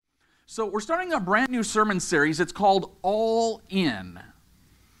So we're starting a brand new sermon series. It's called All In.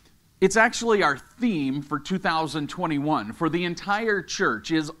 It's actually our theme for 2021 for the entire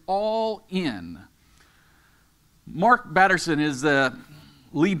church is All In. Mark Batterson is the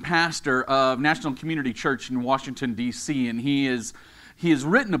lead pastor of National Community Church in Washington, D.C., and he has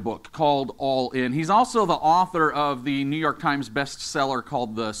written a book called All In. He's also the author of the New York Times bestseller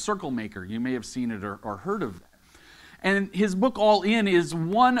called The Circle Maker. You may have seen it or heard of that. And his book, All In, is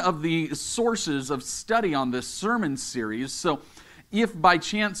one of the sources of study on this sermon series. So if by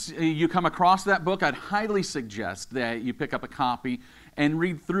chance you come across that book, I'd highly suggest that you pick up a copy and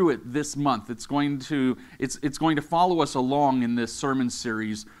read through it this month. It's going to follow us along in this sermon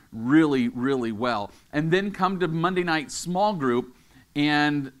series really, really well. And then come to Monday night small group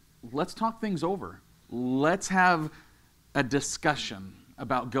and let's talk things over. Let's have a discussion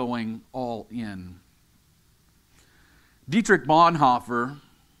about going all in. Dietrich Bonhoeffer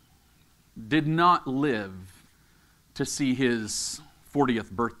did not live to see his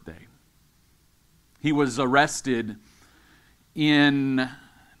 40th birthday. He was arrested in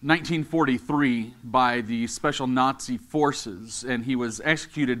 1943 by the special Nazi forces, and he was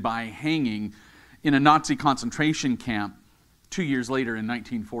executed by hanging in a Nazi concentration camp 2 years later in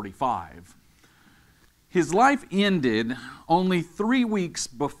 1945. His life ended only 3 weeks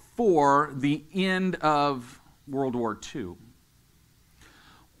before the end of World War II.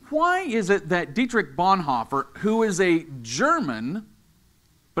 Why is it that Dietrich Bonhoeffer, who is a German,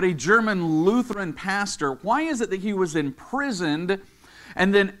 but a German Lutheran pastor, why is it that he was imprisoned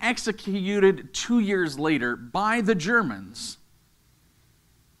and then executed 2 years later by the Germans?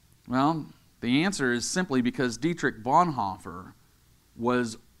 Well, the answer is simply because Dietrich Bonhoeffer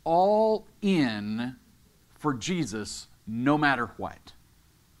was all in for Jesus no matter what.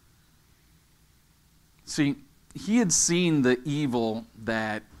 See, he had seen the evil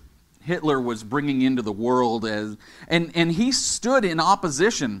that Hitler was bringing into the world, and he stood in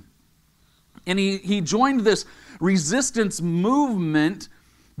opposition. And he joined this resistance movement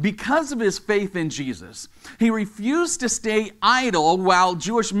because of his faith in Jesus. He refused to stay idle while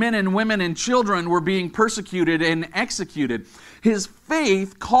Jewish men and women and children were being persecuted and executed. His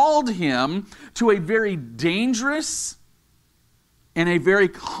faith called him to a very dangerous and a very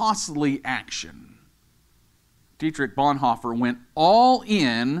costly action. Dietrich Bonhoeffer went all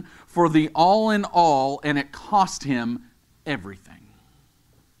in for the all in all, and it cost him everything.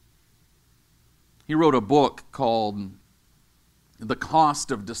 He wrote a book called The Cost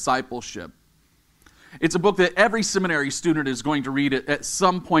of Discipleship. It's a book that every seminary student is going to read at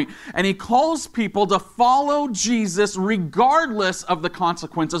some point, and he calls people to follow Jesus regardless of the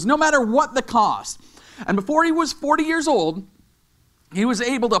consequences, no matter what the cost. And before he was 40 years old, he was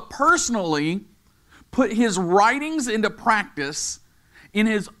able to personally put his writings into practice in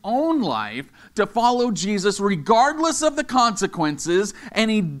his own life to follow Jesus regardless of the consequences,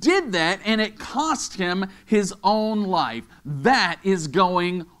 and he did that, and it cost him his own life. That is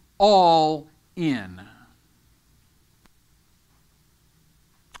going all in.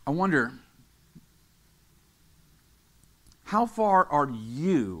 I wonder, how far are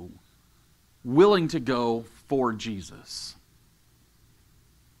you willing to go for Jesus?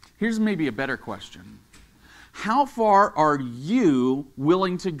 Here's maybe a better question. How far are you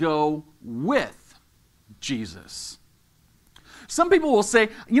willing to go with Jesus? Some people will say,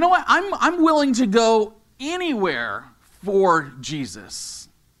 you know what, I'm willing to go anywhere for Jesus.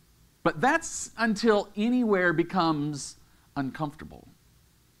 But that's until anywhere becomes uncomfortable.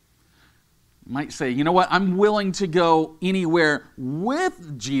 You might say, you know what, I'm willing to go anywhere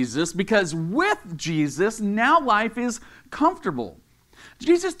with Jesus because with Jesus, now life is comfortable.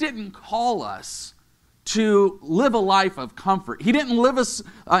 Jesus didn't call us to live a life of comfort. He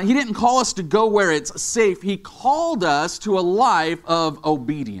didn't call us to go where it's safe. He called us to a life of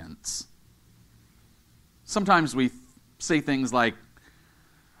obedience. Sometimes we say things like,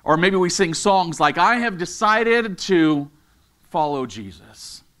 or maybe we sing songs like, I have decided to follow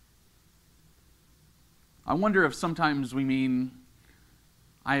Jesus. I wonder if sometimes we mean,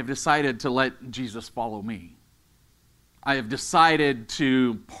 I have decided to let Jesus follow me. I have decided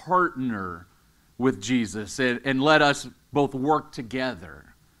to partner with Jesus and let us both work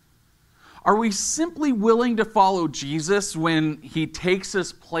together. Are we simply willing to follow Jesus when he takes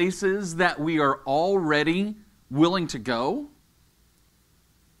us places that we are already willing to go?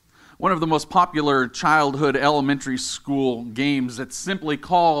 One of the most popular childhood elementary school games that's simply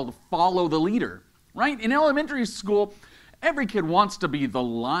called Follow the Leader, right? In elementary school, every kid wants to be the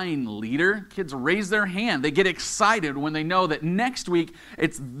line leader. Kids raise their hand. They get excited when they know that next week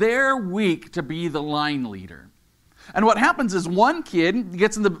it's their week to be the line leader. And what happens is one kid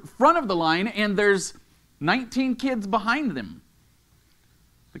gets in the front of the line and there's 19 kids behind them.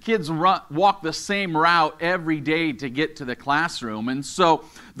 The kids walk the same route every day to get to the classroom. And so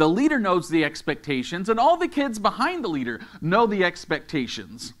the leader knows the expectations, and all the kids behind the leader know the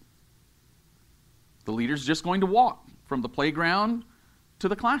expectations. The leader's just going to walk from the playground to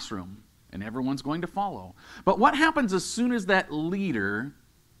the classroom, and everyone's going to follow. But what happens as soon as that leader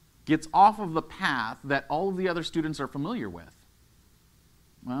gets off of the path that all of the other students are familiar with?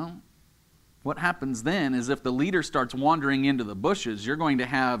 Well, what happens then is if the leader starts wandering into the bushes, you're going to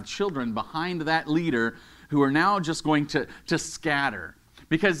have children behind that leader who are now just going to scatter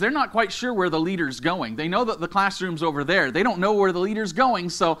because they're not quite sure where the leader's going. They know that the classroom's over there. They don't know where the leader's going,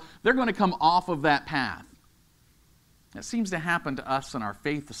 so they're going to come off of that path. That seems to happen to us in our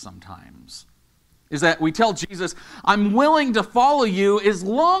faith sometimes, is that we tell Jesus, I'm willing to follow you as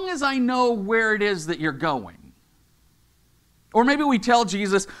long as I know where it is that you're going. Or maybe we tell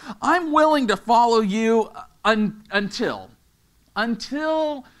Jesus, I'm willing to follow you until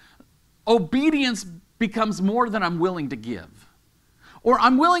obedience becomes more than I'm willing to give. Or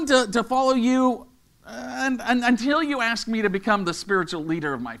I'm willing to follow you until you ask me to become the spiritual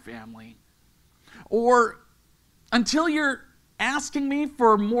leader of my family. Or until you're asking me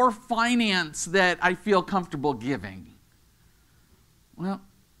for more finance that I feel comfortable giving. Well,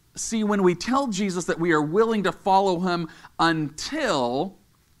 see, when we tell Jesus that we are willing to follow him until,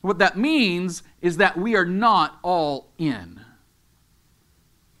 what that means is that we are not all in.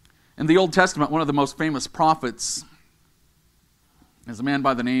 In the Old Testament, one of the most famous prophets is a man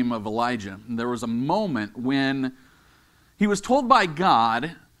by the name of Elijah. And there was a moment when he was told by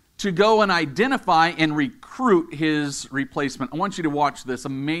God to go and identify and recruit his replacement. I want you to watch this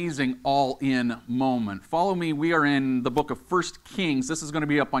amazing all-in moment. Follow me. We are in the book of 1 Kings. This is going to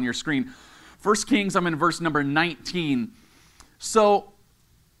be up on your screen. 1 Kings, I'm in verse number 19. So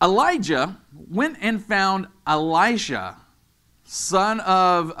Elijah went and found Elisha, son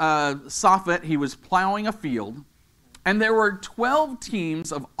of Shaphat. He was plowing a field, and there were 12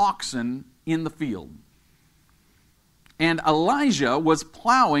 teams of oxen in the field. And Elijah was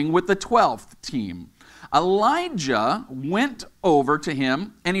plowing with the 12th team. Elijah went over to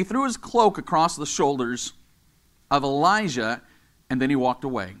him, and he threw his cloak across the shoulders of Elijah, and then he walked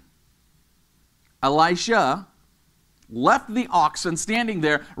away. Elisha left the oxen standing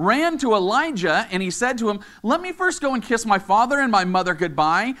there, ran to Elijah, and he said to him, let me first go and kiss my father and my mother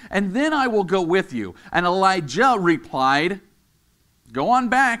goodbye, and then I will go with you. And Elijah replied, go on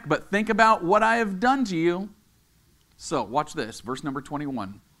back, but think about what I have done to you. So, watch this, verse number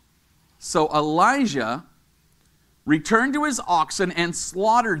 21. So Elijah returned to his oxen and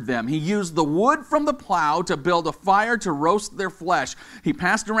slaughtered them. He used the wood from the plow to build a fire to roast their flesh. He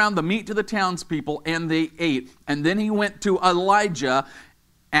passed around the meat to the townspeople, and they ate. And then he went to Elijah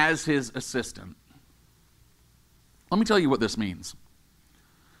as his assistant. Let me tell you what this means.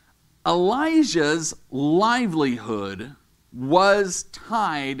 Elijah's livelihood was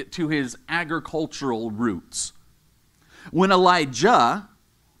tied to his agricultural roots. When Elijah,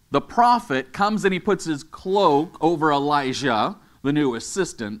 the prophet, comes and he puts his cloak over Elijah, the new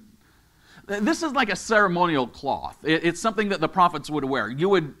assistant, this is like a ceremonial cloth. It's something that the prophets would wear. You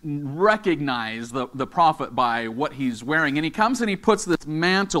would recognize the prophet by what he's wearing. And he comes and he puts this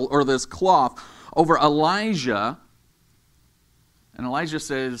mantle or this cloth over Elijah. And Elijah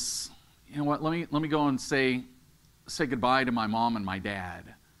says, you know what, let me go and say goodbye to my mom and my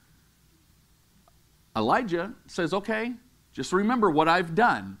dad. Elijah says, okay, just remember what I've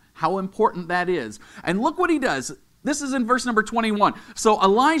done, how important that is. And look what he does. This is in verse number 21. So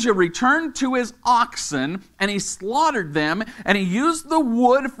Elijah returned to his oxen, and he slaughtered them, and he used the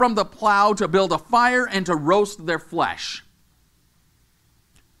wood from the plow to build a fire and to roast their flesh.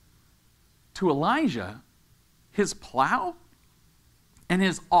 To Elijah, his plow and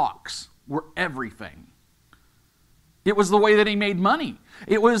his ox were everything. It was the way that he made money.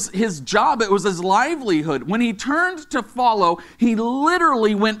 It was his job. It was his livelihood. When he turned to follow, he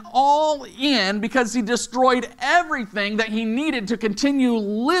literally went all in because he destroyed everything that he needed to continue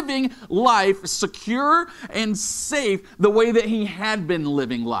living life secure and safe the way that he had been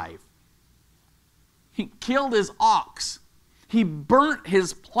living life. He killed his ox. He burnt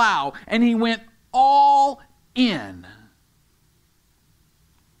his plow, and he went all in.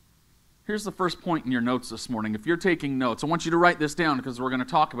 Here's the first point in your notes this morning. If you're taking notes, I want you to write this down because we're going to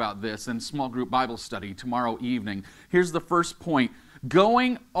talk about this in small group Bible study tomorrow evening. Here's the first point.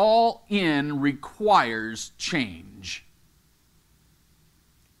 Going all in requires change.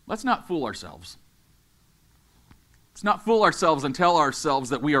 Let's not fool ourselves. Let's not fool ourselves and tell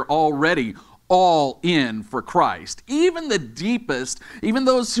ourselves that we are already all in for Christ. Even the deepest, even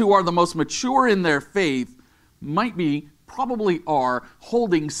those who are the most mature in their faith, probably are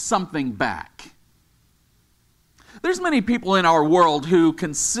holding something back. There's many people in our world who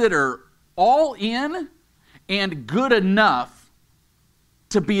consider all in and good enough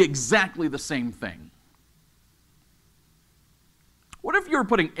to be exactly the same thing. What if you were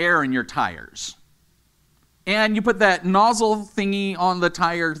putting air in your tires? And you put that nozzle thingy on the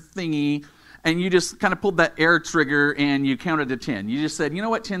tire thingy, and you just kind of pulled that air trigger and you counted to 10. You just said, you know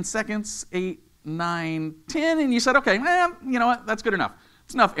what, 10 seconds, 8, 9, 10, and you said, okay, you know what, that's good enough.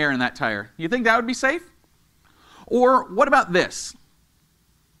 It's enough air in that tire. You think that would be safe? Or what about this?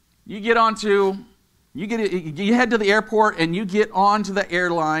 You head to the airport and you get onto the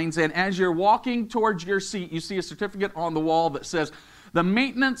airlines, and as you're walking towards your seat, you see a certificate on the wall that says, the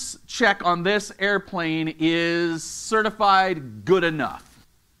maintenance check on this airplane is certified good enough.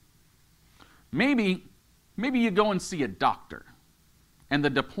 Maybe you go and see a doctor, and the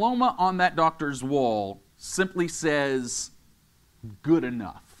diploma on that doctor's wall simply says, good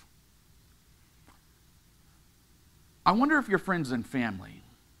enough. I wonder if your friends and family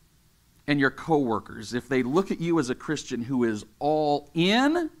and your coworkers, if they look at you as a Christian who is all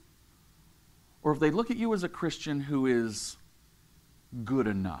in, or if they look at you as a Christian who is good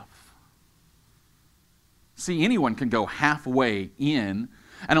enough. See, anyone can go halfway in,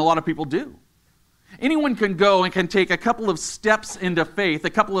 and a lot of people do. Anyone can go and can take a couple of steps into faith, a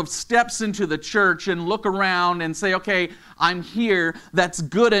couple of steps into the church, and look around and say, okay, I'm here, that's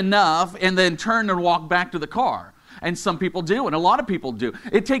good enough, and then turn and walk back to the car. And some people do, and a lot of people do.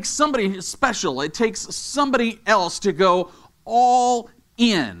 It takes somebody special. It takes somebody else to go all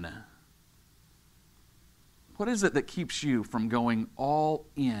in. What is it that keeps you from going all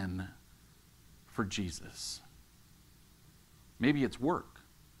in for Jesus? Maybe it's work.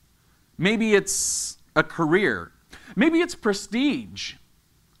 Maybe it's a career. Maybe it's prestige.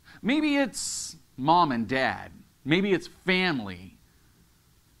 Maybe it's mom and dad. Maybe it's family.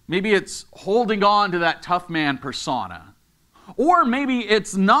 Maybe it's holding on to that tough man persona. Or maybe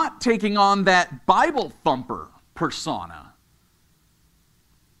it's not taking on that Bible thumper persona.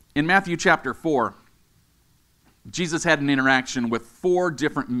 In Matthew chapter 4, Jesus had an interaction with 4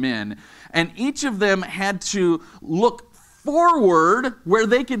 different men, and each of them had to look forward where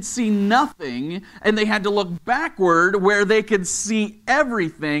they could see nothing, and they had to look backward where they could see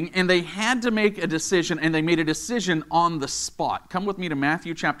everything, and they had to make a decision, and they made a decision on the spot. Come with me to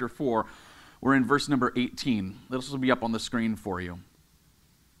Matthew chapter 4. We're in verse number 18. This will be up on the screen for you.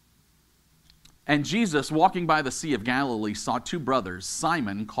 And Jesus, walking by the Sea of Galilee, saw 2 brothers,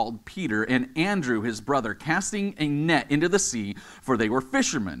 Simon, called Peter, and Andrew, his brother, casting a net into the sea, for they were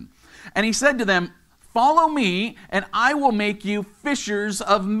fishermen. And he said to them, follow me, and I will make you fishers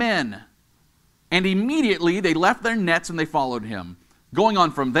of men. And immediately they left their nets and they followed him. Going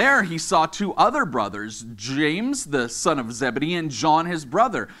on from there, he saw 2 other brothers, James, the son of Zebedee, and John, his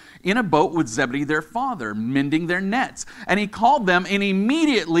brother, in a boat with Zebedee, their father, mending their nets. And he called them, and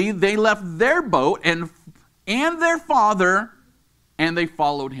immediately they left their boat and their father, and they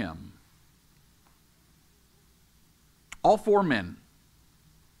followed him. All 4 men,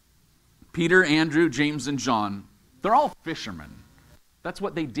 Peter, Andrew, James, and John, they're all fishermen. That's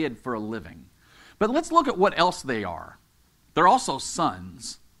what they did for a living. But let's look at what else they are. They're also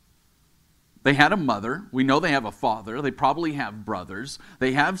sons. They had a mother. We know they have a father. They probably have brothers.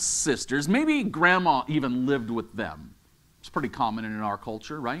 They have sisters. Maybe grandma even lived with them. It's pretty common in our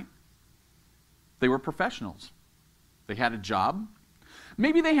culture, right? They were professionals. They had a job.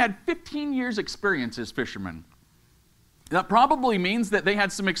 Maybe they had 15 years experience as fishermen. That probably means that they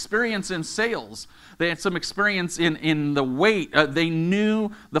had some experience in sales. They had some experience in the weight. They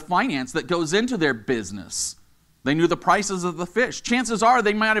knew the finance that goes into their business. They knew the prices of the fish. Chances are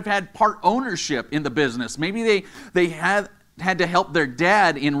they might have had part ownership in the business. Maybe they had to help their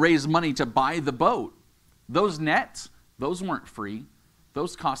dad in raise money to buy the boat. Those nets, those weren't free.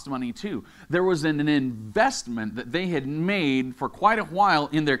 Those cost money too. There was an investment that they had made for quite a while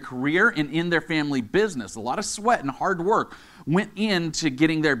in their career and in their family business. A lot of sweat and hard work went into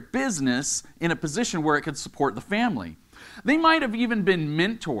getting their business in a position where it could support the family. They might have even been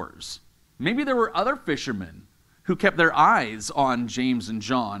mentors. Maybe there were other fishermen who kept their eyes on James and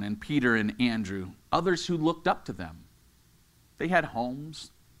John and Peter and Andrew, others who looked up to them. They had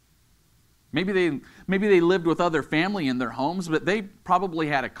homes. Maybe they lived with other family in their homes, but they probably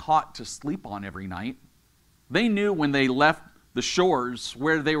had a cot to sleep on every night. They knew when they left the shores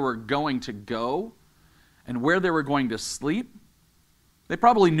where they were going to go and where they were going to sleep. They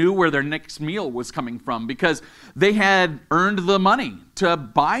probably knew where their next meal was coming from because they had earned the money to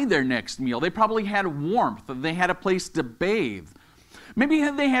buy their next meal. They probably had warmth. They had a place to bathe. Maybe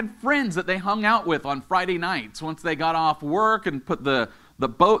they had friends that they hung out with on Friday nights once they got off work and put the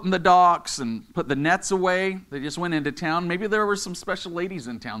boat in the docks and put the nets away. They just went into town. Maybe there were some special ladies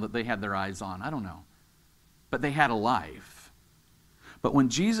in town that they had their eyes on. I don't know. But they had a life. But when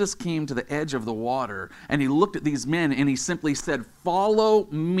Jesus came to the edge of the water and he looked at these men and he simply said, "Follow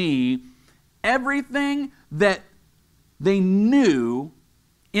me," everything that they knew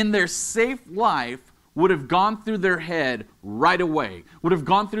in their safe life would have gone through their head right away, would have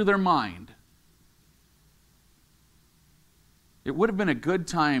gone through their mind. It would have been a good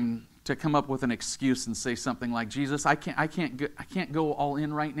time to come up with an excuse and say something like, "Jesus, I can't go all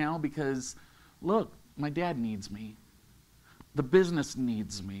in right now because, look, my dad needs me. The business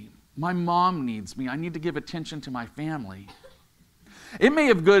needs me. My mom needs me. I need to give attention to my family." It may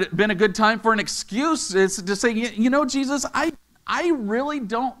have been a good time for an excuse to say, "You know, Jesus, I really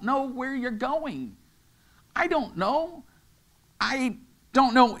don't know where you're going. I don't know. I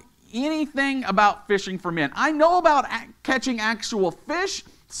don't know anything about fishing for men. I know about catching actual fish,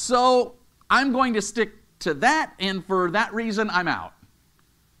 so I'm going to stick to that, and for that reason, I'm out."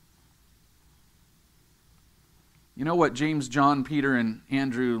 You know what James, John, Peter, and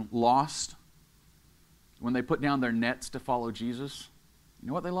Andrew lost when they put down their nets to follow Jesus? You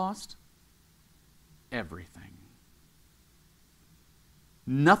know what they lost? Everything.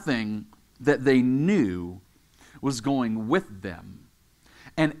 Nothing that they knew was going with them.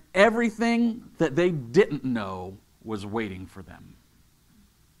 And everything that they didn't know was waiting for them.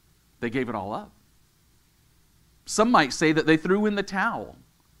 They gave it all up. Some might say that they threw in the towel.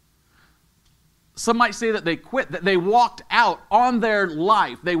 Some might say that they quit, that they walked out on their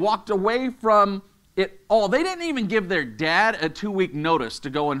life. They walked away from it all. They didn't even give their dad a 2-week notice to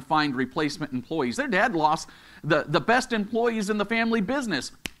go and find replacement employees. Their dad lost the best employees in the family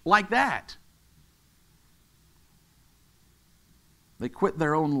business like that. They quit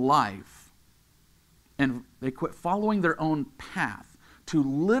their own life and they quit following their own path to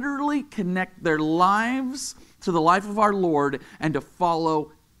literally connect their lives to the life of our Lord and to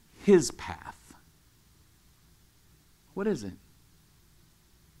follow His path. What is it?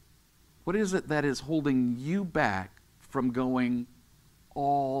 What is it that is holding you back from going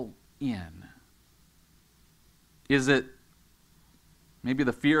all in? Is it maybe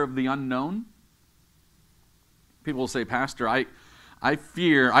the fear of the unknown? People will say, "Pastor, I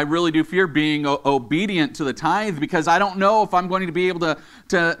really do fear being obedient to the tithe because I don't know if I'm going to be able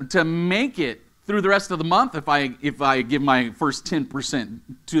to make it through the rest of the month if I give my first 10%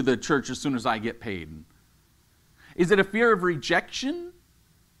 to the church as soon as I get paid." Is it a fear of rejection?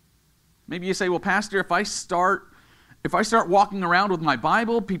 Maybe you say, "Well, Pastor, if I start walking around with my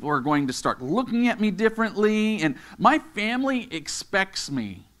Bible, people are going to start looking at me differently, and my family expects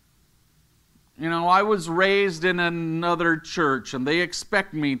me. You know, I was raised in another church, and they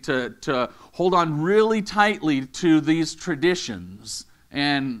expect me to hold on really tightly to these traditions.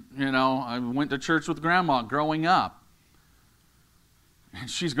 And, you know, I went to church with Grandma growing up. And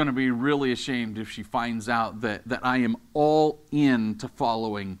she's going to be really ashamed if she finds out that I am all in to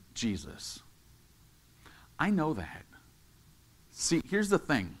following Jesus." I know that. See, here's the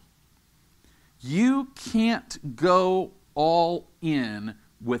thing. You can't go all in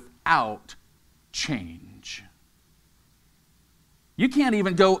without change. You can't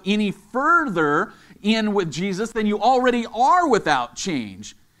even go any further in with Jesus than you already are without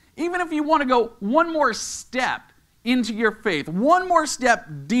change. Even if you want to go one more step into your faith, one more step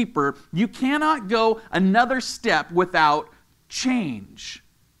deeper, you cannot go another step without change.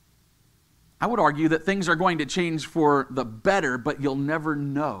 I would argue that things are going to change for the better, but you'll never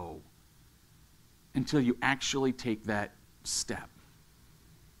know until you actually take that step.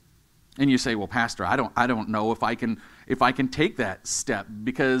 And you say, "Well, Pastor, I don't know if I can take that step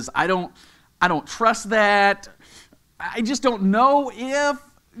because I don't trust that. I just don't know if,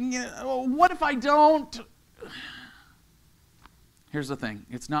 what if I don't?" Here's the thing.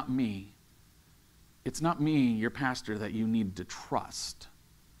 It's not me. It's not me, your pastor, that you need to trust.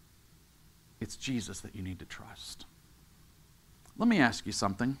 It's Jesus that you need to trust. Let me ask you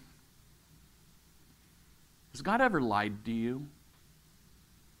something. Has God ever lied to you?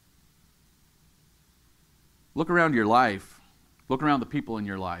 Look around your life. Look around the people in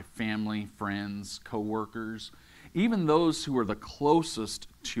your life, family, friends, co-workers, even those who are the closest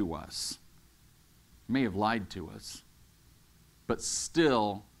to us may have lied to us. But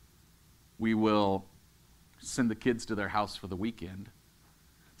still, we will send the kids to their house for the weekend.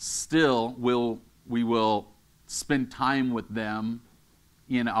 Still, we will spend time with them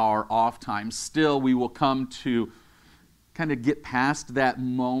in our off time. Still, we will come to kind of get past that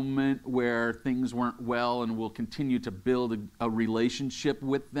moment where things weren't well, and we'll continue to build a relationship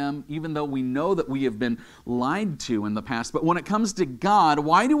with them, even though we know that we have been lied to in the past. But when it comes to God,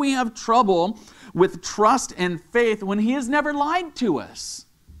 why do we have trouble with trust and faith when He has never lied to us?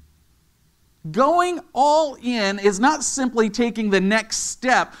 Going all in is not simply taking the next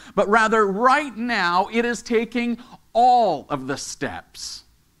step, but rather right now it is taking all of the steps.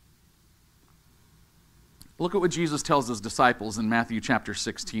 Look at what Jesus tells His disciples in Matthew chapter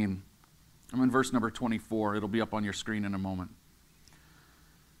 16. I'm in verse number 24. It'll be up on your screen in a moment.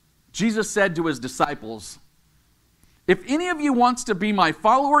 Jesus said to His disciples, "If any of you wants to be my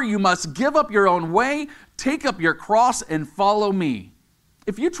follower, you must give up your own way, take up your cross, and follow me.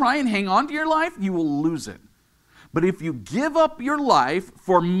 If you try and hang on to your life, you will lose it. But if you give up your life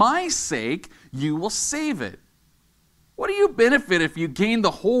for my sake, you will save it. What do you benefit if you gain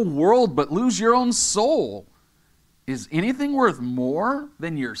the whole world but lose your own soul? Is anything worth more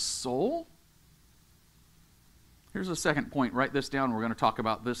than your soul?" Here's a second point. Write this down. We're going to talk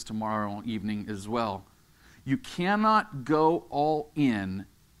about this tomorrow evening as well. You cannot go all in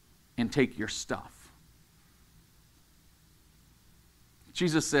and take your stuff.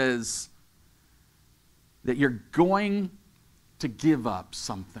 Jesus says that you're going to give up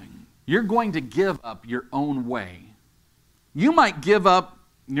something. You're going to give up your own way. You might give up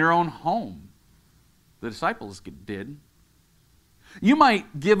your own home. The disciples did. You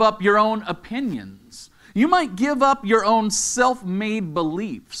might give up your own opinions. You might give up your own self-made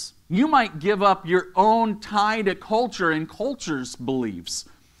beliefs. You might give up your own tie to culture and culture's beliefs.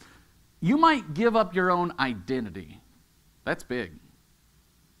 You might give up your own identity. That's big.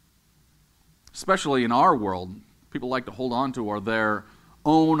 Especially in our world, people like to hold on to their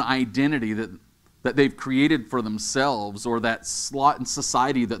own identity that they've created for themselves, or that slot in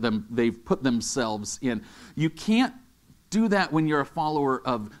society that they've put themselves in. You can't do that when you're a follower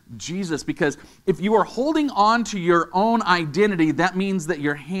of Jesus, because if you are holding on to your own identity, that means that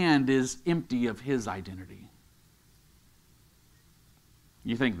your hand is empty of His identity.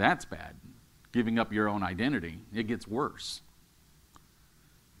 You think that's bad, giving up your own identity. It gets worse.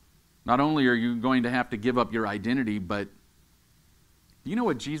 Not only are you going to have to give up your identity, but do you know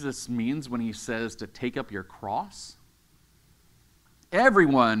what Jesus means when He says to take up your cross?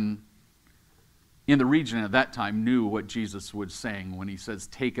 Everyone in the region at that time knew what Jesus was saying when He says,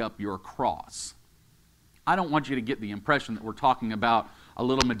 take up your cross. I don't want you to get the impression that we're talking about a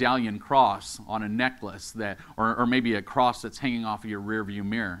little medallion cross on a necklace, or maybe a cross that's hanging off of your rearview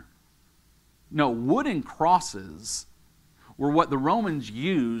mirror. No, wooden crosses were what the Romans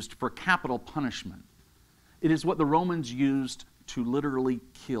used for capital punishment. It is what the Romans used to literally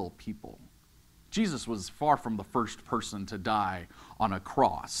kill people. Jesus was far from the first person to die on a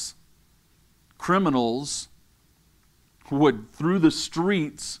cross. Criminals would, through the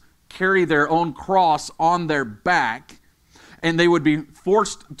streets, carry their own cross on their back, and they would be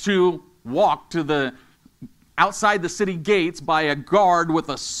forced to walk to outside the city gates by a guard with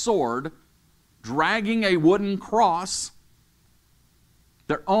a sword, dragging a wooden cross,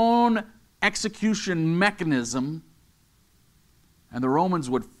 their own execution mechanism. And the Romans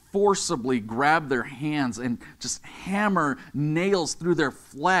would forcibly grab their hands and just hammer nails through their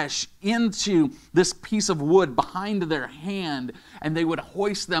flesh into this piece of wood behind their hand, and they would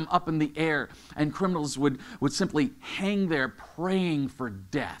hoist them up in the air, and criminals would simply hang there praying for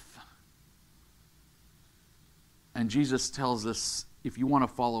death. And Jesus tells us, if you want to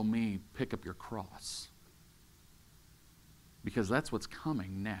follow me, pick up your cross. Because that's what's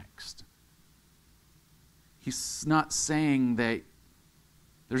coming next. He's not saying that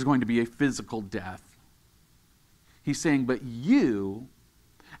there's going to be a physical death. He's saying, but you,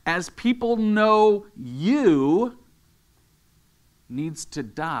 as people know you, needs to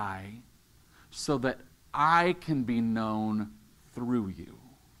die so that I can be known through you.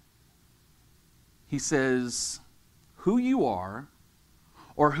 He says, who you are,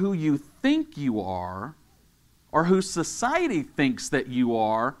 or who you think you are, or who society thinks that you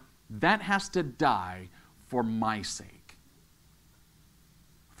are, that has to die for my sake.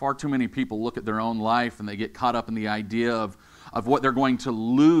 Far too many people look at their own life and they get caught up in the idea of what they're going to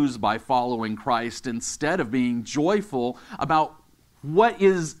lose by following Christ, instead of being joyful about what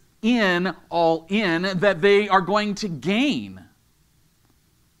is all in that they are going to gain.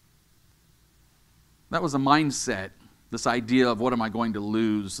 That was a mindset, this idea of what am I going to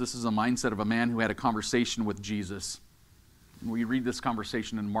lose. This is a mindset of a man who had a conversation with Jesus. We read this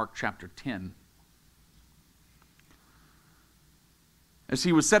conversation in Mark chapter 10. As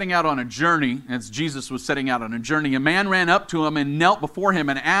he was setting out on a journey, as Jesus was setting out on a journey, a man ran up to him and knelt before him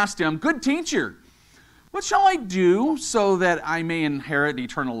and asked him, "Good teacher, what shall I do so that I may inherit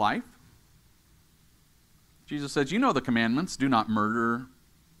eternal life?" Jesus says, "You know the commandments. Do not murder.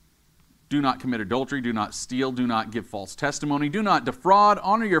 Do not commit adultery. Do not steal. Do not give false testimony. Do not defraud.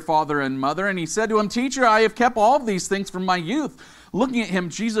 Honor your father and mother." And he said to him, "Teacher, I have kept all of these things from my youth." Looking at him,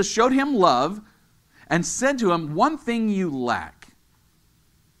 Jesus showed him love and said to him, "One thing you lack.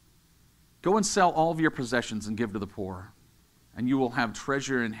 Go and sell all of your possessions and give to the poor, and you will have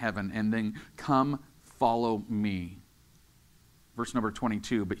treasure in heaven, and then come follow me." Verse number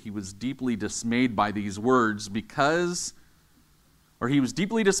 22, but he was deeply dismayed by these words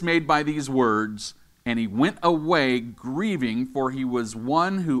and he went away grieving, for he was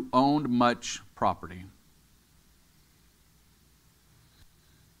one who owned much property.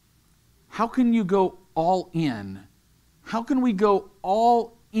 How can you go all in? How can we go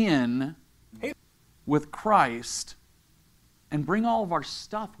all in with Christ and bring all of our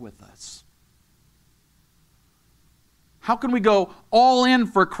stuff with us? How can we go all in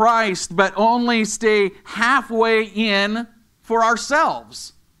for Christ but only stay halfway in for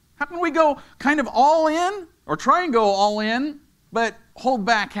ourselves? How can we go kind of all in or try and go all in but hold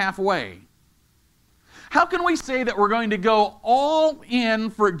back halfway? How can we say that we're going to go all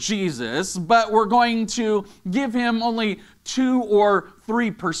in for Jesus but we're going to give him only 2 or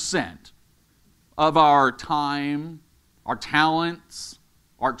 3% of our time, our talents,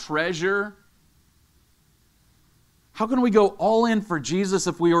 our treasure? How can we go all in for Jesus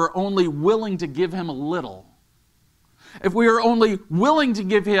if we are only willing to give him a little? If we are only willing to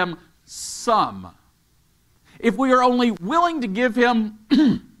give him some? If we are only willing to give him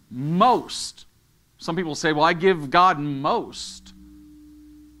most? Some people say, well, I give God most.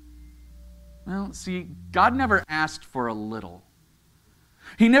 Well, see, God never asked for a little.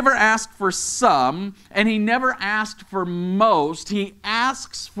 He never asked for some, and he never asked for most. He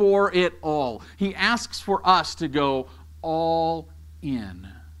asks for it all. He asks for us to go all in.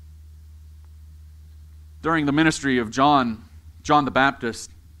 During the ministry of John the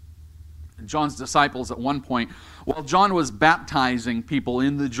Baptist, John's disciples at one point, while John was baptizing people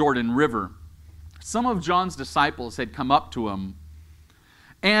in the Jordan River, some of John's disciples had come up to him,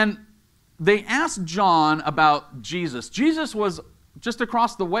 and they asked John about Jesus. Jesus was just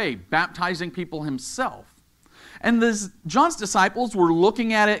across the way, baptizing people himself. And John's disciples were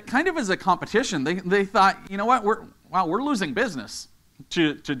looking at it kind of as a competition. They thought, you know what, we're losing business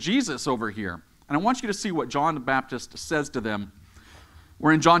to Jesus over here. And I want you to see what John the Baptist says to them.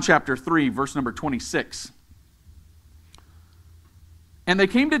 We're in John chapter 3, verse number 26. "And they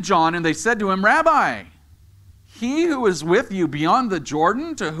came to John, and they said to him, 'Rabbi, he who is with you beyond the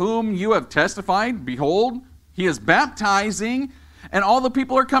Jordan, to whom you have testified, behold, he is baptizing, and all the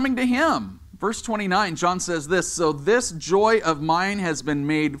people are coming to him.'" Verse 29, John says this, "So this joy of mine has been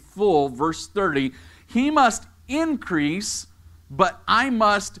made full." Verse 30, "He must increase, but I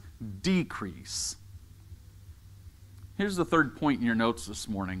must decrease." Here's the third point in your notes this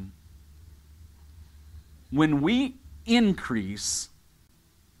morning. When we increase,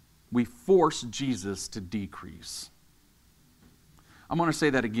 we force Jesus to decrease. I'm going to say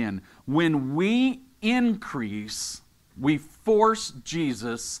that again. When we increase, we force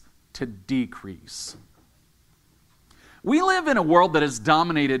Jesus to decrease. We live in a world that is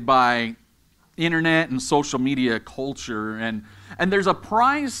dominated by internet and social media culture, and there's a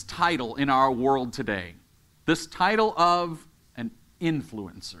prize title in our world today. This title of an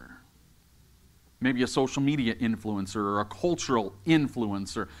influencer. Maybe a social media influencer or a cultural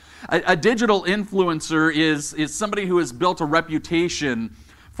influencer. A digital influencer is somebody who has built a reputation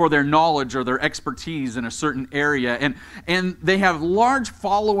for their knowledge or their expertise in a certain area. And they have large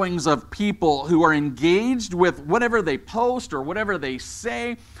followings of people who are engaged with whatever they post or whatever they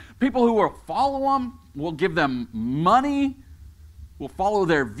say. People who will follow them will give them money, will follow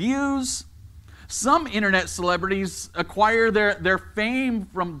their views. Some internet celebrities acquire their fame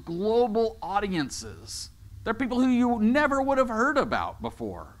from global audiences. They're people who you never would have heard about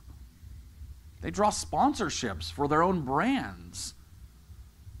before. They draw sponsorships for their own brands.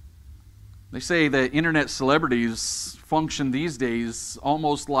 They say that internet celebrities function these days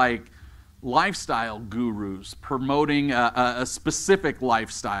almost like lifestyle gurus promoting a specific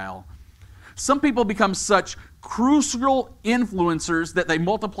lifestyle. Some people become such crucial influencers that they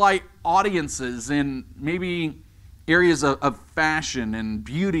multiply audiences in maybe areas of fashion and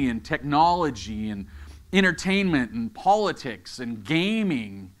beauty and technology and entertainment and politics and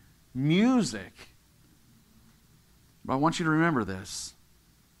gaming, music. But I want you to remember this.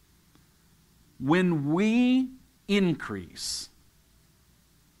 When we increase,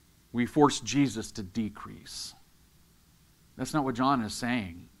 we force Jesus to decrease. That's not what John is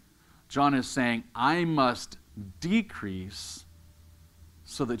saying. John is saying, I must decrease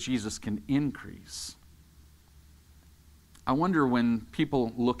so that Jesus can increase. I wonder, when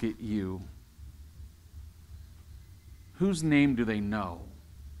people look at you, whose name do they know?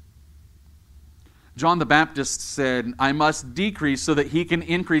 John the Baptist said, I must decrease so that he can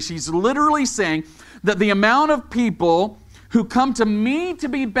increase. He's literally saying that the amount of people who come to me to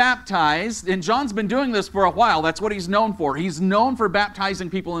be baptized, and John's been doing this for a while, that's what he's known for. He's known for baptizing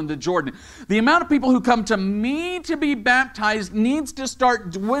people in the Jordan. The amount of people who come to me to be baptized needs to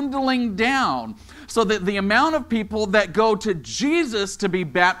start dwindling down so that the amount of people that go to Jesus to be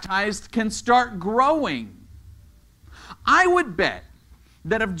baptized can start growing. I would bet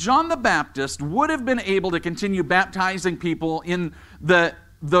that if John the Baptist would have been able to continue baptizing people in the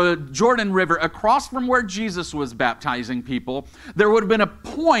Jordan River across from where Jesus was baptizing people, there would have been a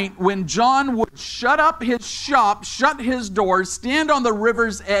point when John would shut up his shop, shut his doors, stand on the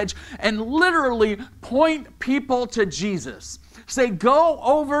river's edge, and literally point people to Jesus. Say, go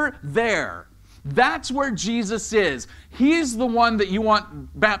over there. That's where Jesus is. He's the one that you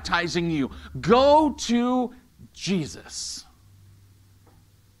want baptizing you. Go to Jesus.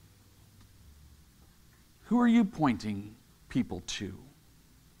 Who are you pointing people to?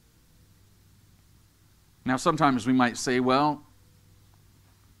 Now, sometimes we might say, well,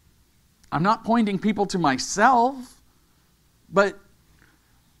 I'm not pointing people to myself, but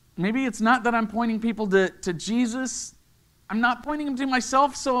maybe it's not that I'm pointing people to Jesus. I'm not pointing them to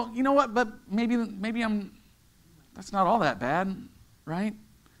myself, so you know what, but maybe that's not all that bad, right?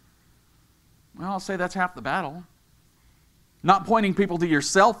 Well, I'll say that's half the battle. Not pointing people to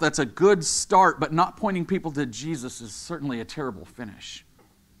yourself, that's a good start, but not pointing people to Jesus is certainly a terrible finish.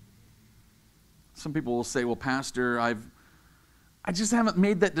 Some people will say, well, Pastor, I just haven't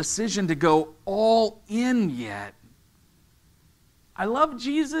made that decision to go all in yet. I love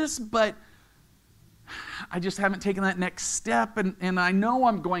Jesus, but I just haven't taken that next step, and I know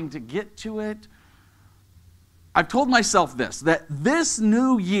I'm going to get to it. I've told myself that this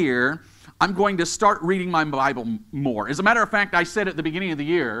new year, I'm going to start reading my Bible more. As a matter of fact, I said at the beginning of the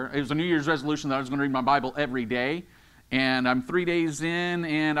year, it was a New Year's resolution that I was going to read my Bible every day. And I'm 3 days in,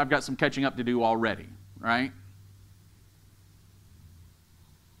 and I've got some catching up to do already, right?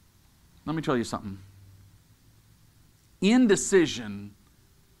 Let me tell you something. Indecision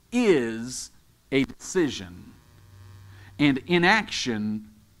is a decision, and inaction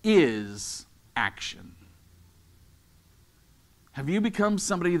is action. Have you become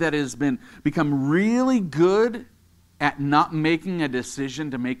somebody that has become really good at not making a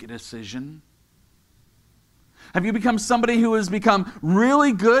decision to make a decision? Have you become somebody who has become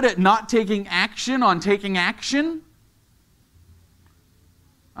really good at not taking action on taking action?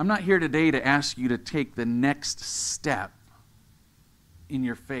 I'm not here today to ask you to take the next step in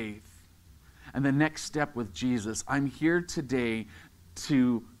your faith and the next step with Jesus. I'm here today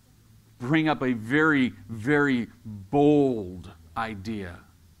to bring up a very, very bold idea.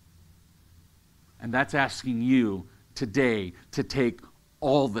 And that's asking you today to take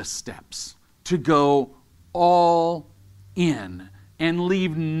all the steps, to go all in and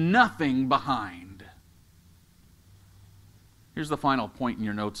leave nothing behind. Here's the final point in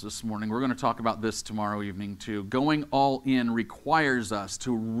your notes this morning. We're going to talk about this tomorrow evening too. Going all in requires us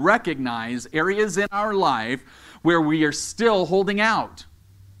to recognize areas in our life where we are still holding out.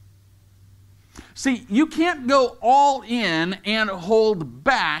 See, you can't go all in and hold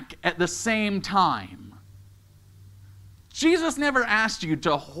back at the same time. Jesus never asked you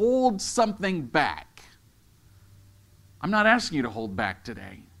to hold something back. I'm not asking you to hold back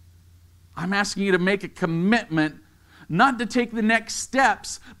today. I'm asking you to make a commitment not to take the next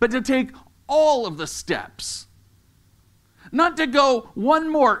steps, but to take all of the steps. Not to go one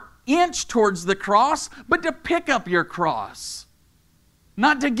more inch towards the cross, but to pick up your cross.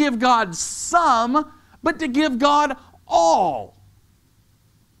 Not to give God some, but to give God all.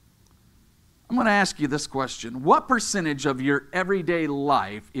 I'm going to ask you this question. What percentage of your everyday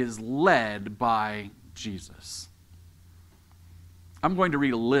life is led by Jesus? I'm going to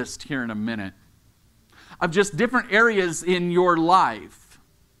read a list here in a minute of just different areas in your life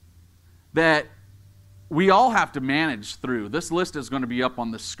that we all have to manage through. This list is going to be up on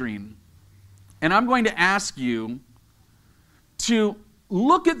the screen. And I'm going to ask you to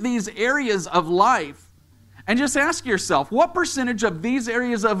look at these areas of life and just ask yourself, what percentage of these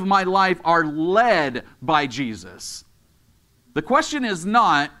areas of my life are led by Jesus? The question is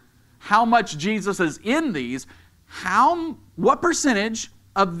not how much Jesus is in these. What percentage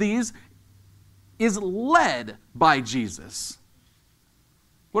of these is led by Jesus?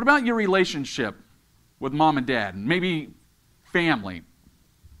 What about your relationship with mom and dad? Maybe family.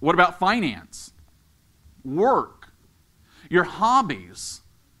 What about finance? Work? Your hobbies?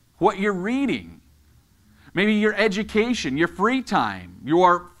 What you're reading? Maybe your education, your free time,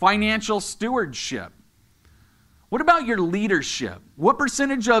 your financial stewardship. What about your leadership? What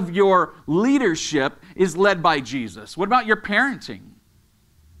percentage of your leadership is led by Jesus? What about your parenting?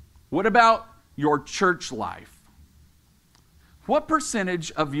 What about your church life? What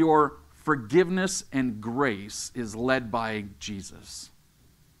percentage of your forgiveness and grace is led by Jesus?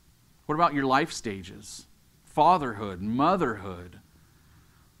 What about your life stages? Fatherhood, motherhood?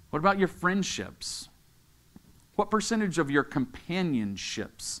 What about your friendships? What percentage of your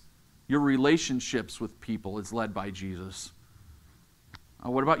companionships, your relationships with people is led by Jesus?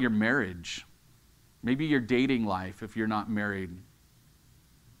 What about your marriage? Maybe your dating life if you're not married.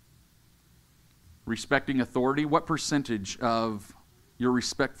 Respecting authority, what percentage of your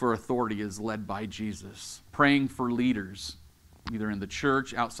respect for authority is led by Jesus? Praying for leaders, either in the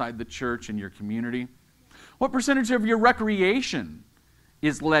church, outside the church, in your community. What percentage of your recreation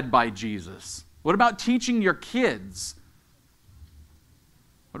is led by Jesus? What about teaching your kids?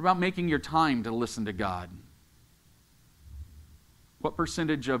 What about making your time to listen to God? What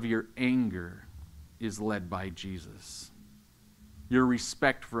percentage of your anger is led by Jesus? Your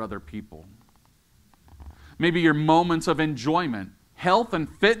respect for other people. Maybe your moments of enjoyment. Health and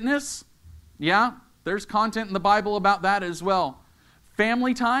fitness. Yeah, there's content in the Bible about that as well.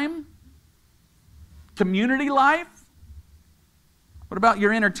 Family time. Community life. What about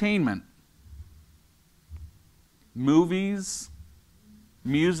your entertainment? Movies,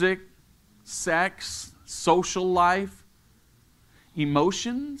 music, sex, social life,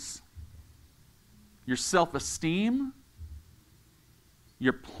 emotions, your self-esteem,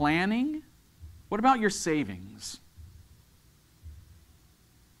 your planning. What about your savings?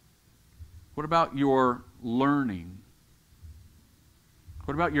 What about your learning?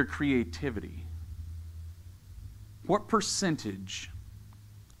 What about your creativity? What percentage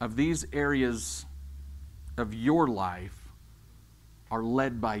of these areas of your life are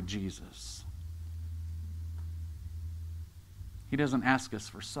led by Jesus? He doesn't ask us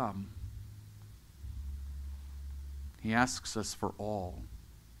for some. He asks us for all.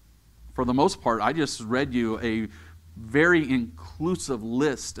 For the most part, I just read you a very inclusive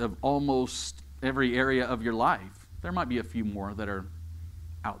list of almost every area of your life. There might be a few more that are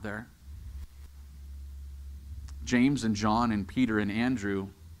out there. James and John and Peter and Andrew,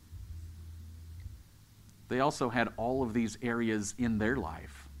 they also had all of these areas in their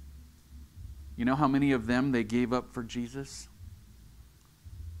life. You know how many of them they gave up for Jesus?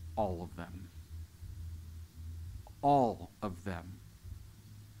 All of them. All of them.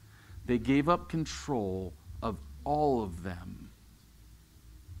 They gave up control of all of them.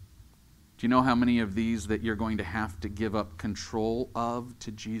 Do you know how many of these that you're going to have to give up control of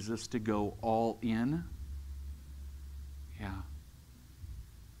to Jesus to go all in? Yeah.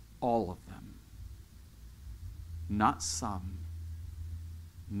 All of them. Not some.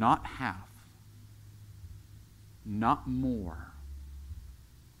 Not half. Not more.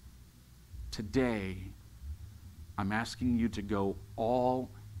 Today, I'm asking you to go all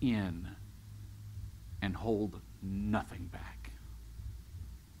in and hold nothing back.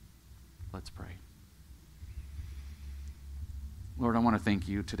 Let's pray. Lord, I want to thank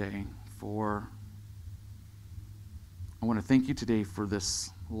you today for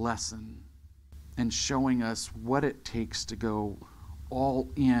this lesson and showing us what it takes to go all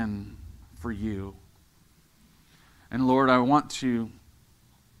in for you. And Lord, I want to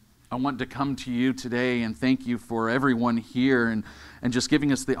come to you today and thank you for everyone here and just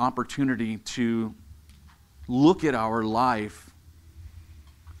giving us the opportunity to look at our life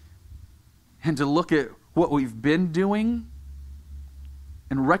and to look at what we've been doing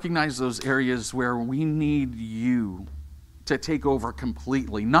and recognize those areas where we need you to take over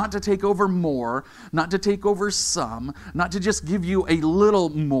completely. Not to take over more, not to take over some, not to just give you a little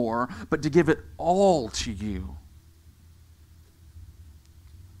more, but to give it all to you.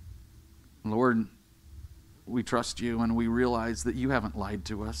 Lord, we trust you and we realize that you haven't lied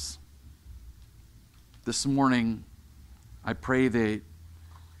to us. This morning, I pray that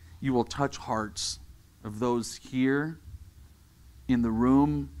you will touch hearts of those here in the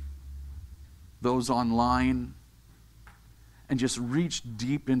room, those online, and just reach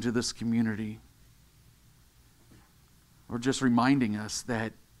deep into this community. Or just reminding us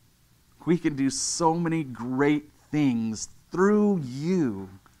that we can do so many great things through you.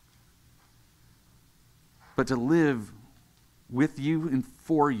 But to live with you and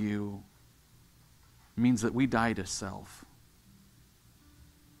for you means that we die to self.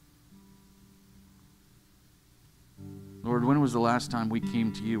 Lord, when was the last time we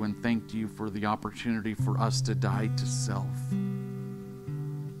came to you and thanked you for the opportunity for us to die to self?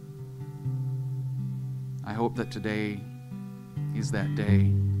 I hope that today is that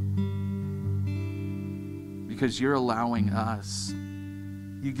day, because you're allowing us,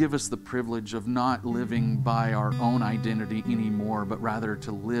 you give us the privilege of not living by our own identity anymore, but rather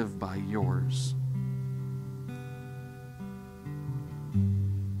to live by yours.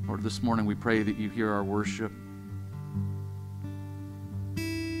 Lord, this morning we pray that you hear our worship.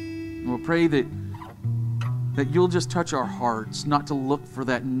 And we'll pray that you'll just touch our hearts, not to look for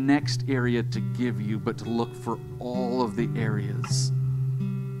that next area to give you, but to look for all of the areas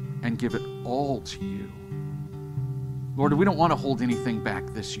and give it all to you. Lord, we don't want to hold anything back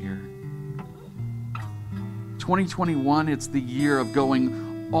this year. 2021, it's the year of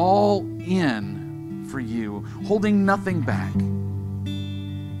going all in for you, holding nothing back.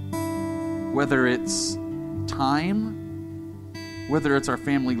 Whether it's time, whether it's our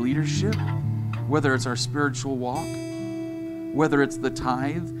family leadership, whether it's our spiritual walk, whether it's the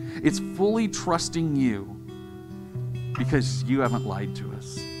tithe, it's fully trusting you because you haven't lied to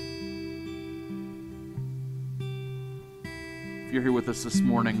us. If you're here with us this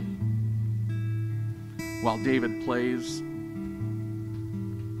morning, while David plays,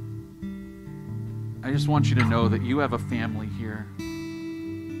 I just want you to know that you have a family here,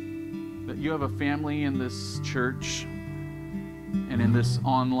 that you have a family in this church and in this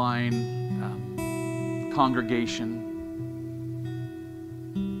online congregation.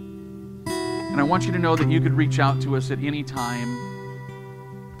 And I want you to know that you could reach out to us at any time,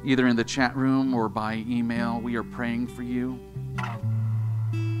 either in the chat room or by email. We are praying for you.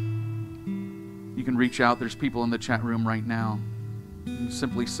 You can reach out. There's people in the chat room right now. You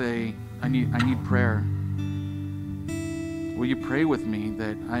simply say, I need prayer. Will you pray with me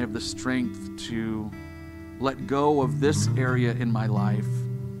that I have the strength to let go of this area in my life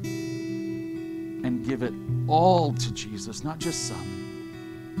and give it all to Jesus, not just some.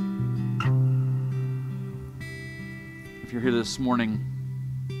 If you're here this morning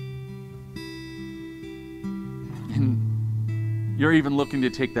and you're even looking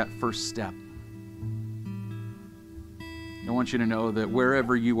to take that first step, I want you to know that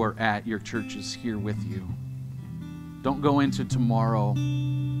wherever you are at, your church is here with you. Don't go into tomorrow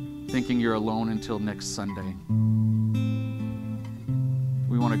thinking you're alone until next Sunday.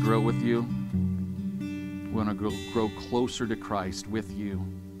 We want to grow with you. We want to grow closer to Christ with you.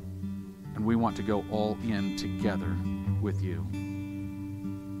 And we want to go all in together with you.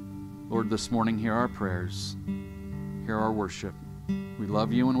 Lord, this morning, hear our prayers. Hear our worship. We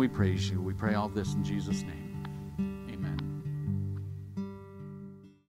love you and we praise you. We pray all this in Jesus' name.